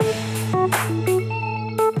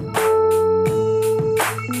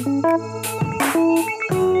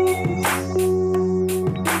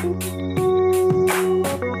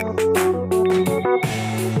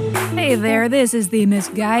This is the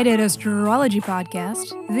Misguided Astrology Podcast,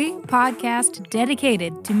 the podcast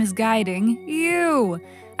dedicated to misguiding you.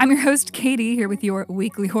 I'm your host, Katie, here with your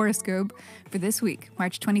weekly horoscope for this week,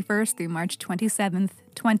 March 21st through March 27th,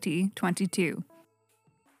 2022.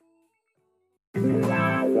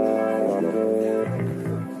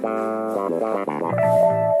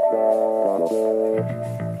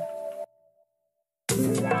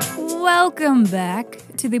 Welcome back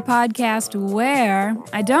to the podcast where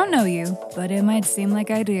I don't know you, but it might seem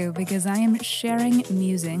like I do because I am sharing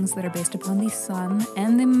musings that are based upon the sun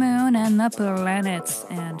and the moon and the planets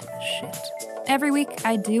and shit. Every week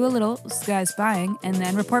I do a little sky spying and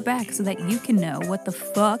then report back so that you can know what the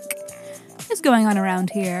fuck is going on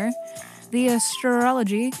around here. The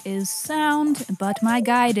astrology is sound, but my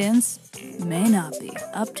guidance may not be.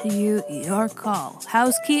 Up to you, your call.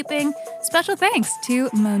 Housekeeping, special thanks to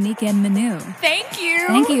Monique and Manu. Thank you.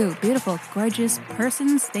 Thank you, beautiful, gorgeous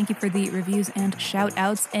persons. Thank you for the reviews and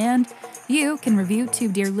shout-outs. And you can review too,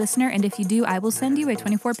 dear listener. And if you do, I will send you a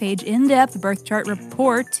 24-page in-depth birth chart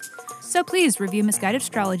report. So please review Misguided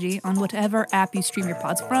Astrology on whatever app you stream your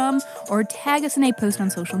pods from, or tag us in a post on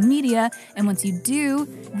social media. And once you do,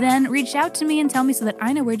 then reach out to me and tell me so that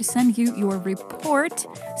I know where to send you your report.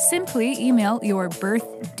 Simply email your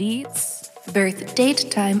birth dates, birth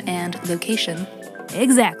date, time, and location.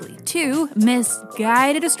 Exactly, to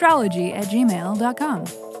misguidedastrology@gmail.com.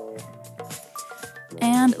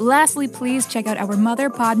 And lastly, please check out our mother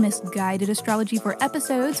pod, Misguided Astrology, for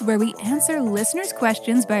episodes where we answer listeners'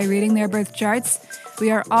 questions by reading their birth charts. We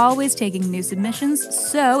are always taking new submissions,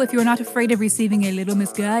 so if you are not afraid of receiving a little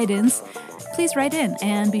misguidance, please write in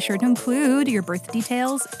and be sure to include your birth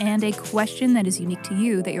details and a question that is unique to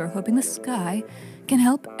you that you're hoping the sky can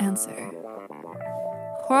help answer.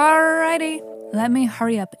 Alrighty, let me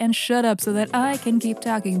hurry up and shut up so that I can keep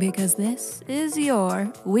talking because this is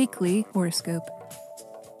your weekly horoscope.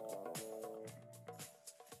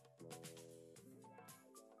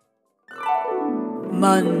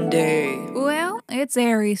 Monday. Well, it's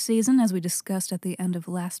Aries season, as we discussed at the end of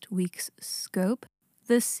last week's scope.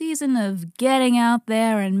 The season of getting out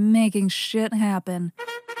there and making shit happen.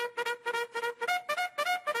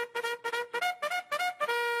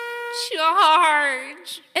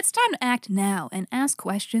 Charge. It's time to act now and ask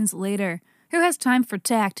questions later. Who has time for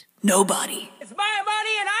tact? Nobody. It's my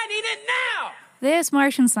money and I need it now. This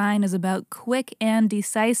Martian sign is about quick and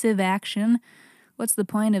decisive action. What's the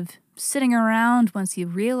point of sitting around once you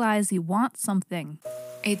realize you want something?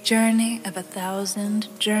 A journey of 1,000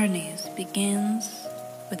 journeys begins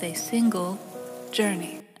with a single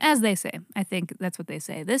journey. As they say, I think that's what they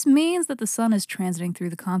say. This means that the sun is transiting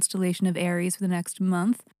through the constellation of Aries for the next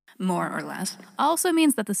month, more or less. Also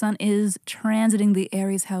means that the sun is transiting the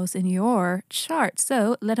Aries house in your chart.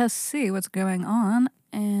 So let us see what's going on.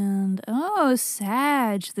 And,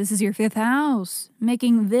 Sag, this is your 5th house,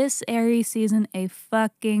 making this Aries season a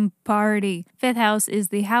fucking party. 5th house is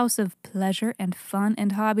the house of pleasure and fun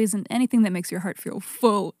and hobbies and anything that makes your heart feel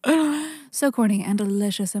full. So corny and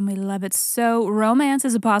delicious, and we love it. So romance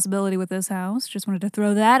is a possibility with this house. Just wanted to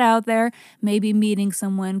throw that out there. Maybe meeting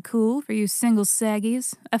someone cool for you single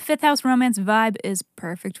saggies. A 5th house romance vibe is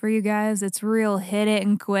perfect for you guys. It's real hit it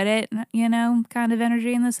and quit it, kind of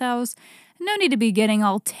energy in this house. No need to be getting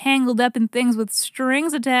all tangled up in things with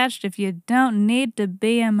strings attached if you don't need to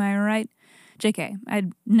be, am I right? JK, I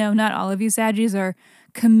know not all of you Saggies are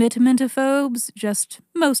commitment-ophobes, just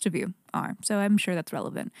most of you are, so I'm sure that's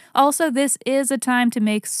relevant. Also, this is a time to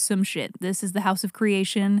make some shit. This is the house of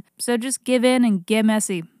creation, so just give in and get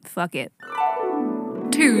messy. Fuck it.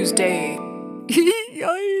 Tuesday.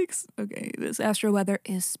 Yikes. Okay, this astro weather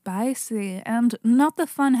is spicy, and not the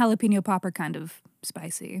fun jalapeno popper kind of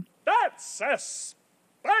spicy. That's a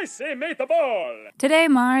spicy meatball! Today,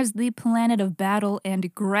 Mars, the planet of battle and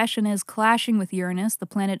aggression, is clashing with Uranus, the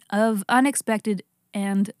planet of unexpected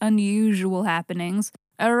and unusual happenings,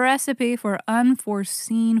 a recipe for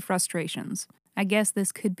unforeseen frustrations. I guess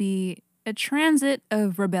this could be a transit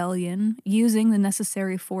of rebellion, using the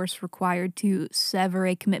necessary force required to sever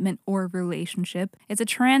a commitment or relationship. It's a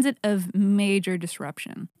transit of major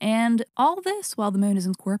disruption. And all this while the moon is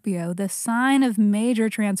in Scorpio, the sign of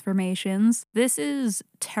major transformations. This is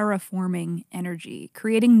terraforming energy,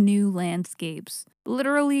 creating new landscapes,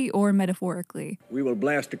 literally or metaphorically. We will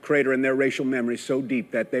blast a crater in their racial memory so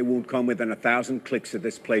deep that they won't come within 1,000 clicks of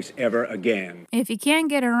this place ever again. If you can't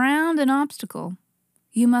get around an obstacle,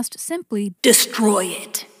 you must simply destroy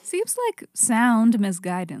it. Seems like sound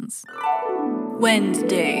misguidance.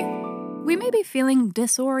 Wednesday. We may be feeling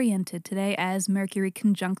disoriented today as Mercury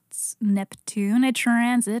conjuncts Neptune, a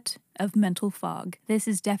transit of mental fog. This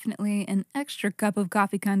is definitely an extra cup of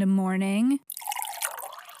coffee kind of morning,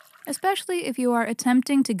 especially if you are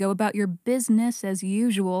attempting to go about your business as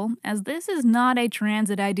usual, as this is not a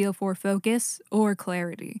transit ideal for focus or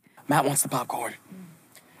clarity. Matt wants the popcorn.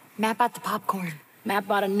 Matt bought the popcorn. Matt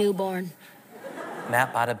bought a newborn.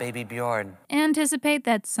 Matt bought a baby Bjorn. Anticipate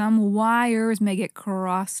that some wires may get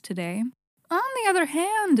crossed today. On the other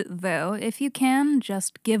hand, though, if you can,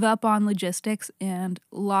 just give up on logistics and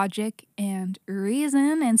logic and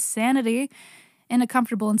reason and sanity in a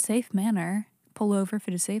comfortable and safe manner. Pull over if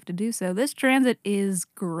it is safe to do so. This transit is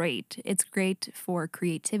great. It's great for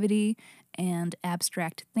creativity and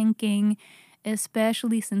abstract thinking,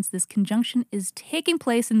 especially since this conjunction is taking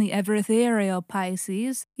place in the ever-ethereal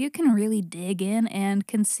Pisces. You can really dig in and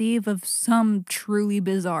conceive of some truly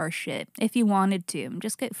bizarre shit if you wanted to.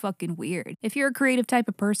 Just get fucking weird. If you're a creative type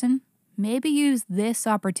of person, maybe use this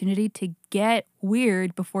opportunity to get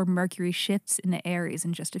weird before Mercury shifts into Aries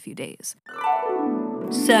in just a few days.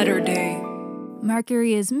 Saturday.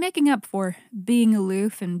 Mercury is making up for being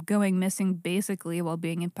aloof and going missing basically while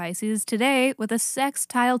being in Pisces today with a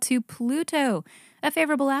sextile to Pluto, a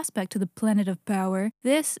favorable aspect to the planet of power.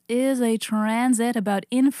 This is a transit about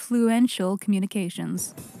influential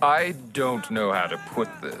communications. I don't know how to put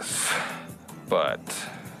this, but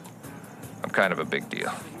I'm kind of a big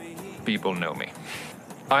deal. People know me.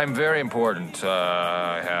 I'm very important.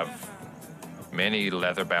 I have many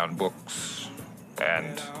leather-bound books,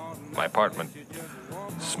 and my apartment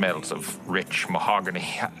smells of rich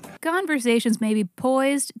mahogany. Conversations may be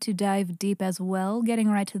poised to dive deep as well, getting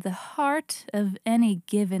right to the heart of any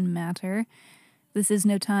given matter. This is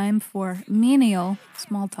no time for menial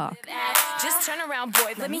small talk. Just turn around,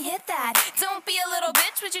 boy, let me hit that. Don't be a little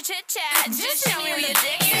bitch with your chit-chat. Just show me where your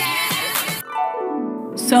dick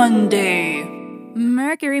is. Sunday.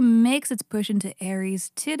 Mercury makes its push into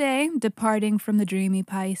Aries today, departing from the dreamy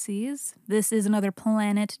Pisces. This is another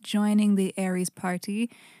planet joining the Aries party,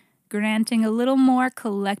 granting a little more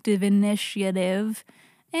collective initiative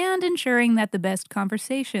and ensuring that the best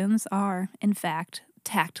conversations are, in fact,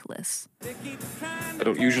 tactless. I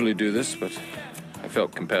don't usually do this, but I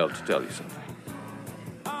felt compelled to tell you something.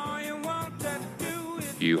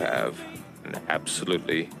 You have an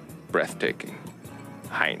absolutely breathtaking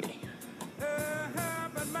hiney.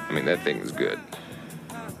 I mean, that thing is good.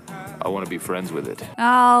 I want to be friends with it.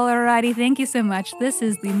 Alrighty, thank you so much. This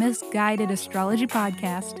is the Misguided Astrology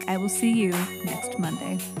Podcast. I will see you next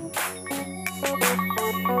Monday.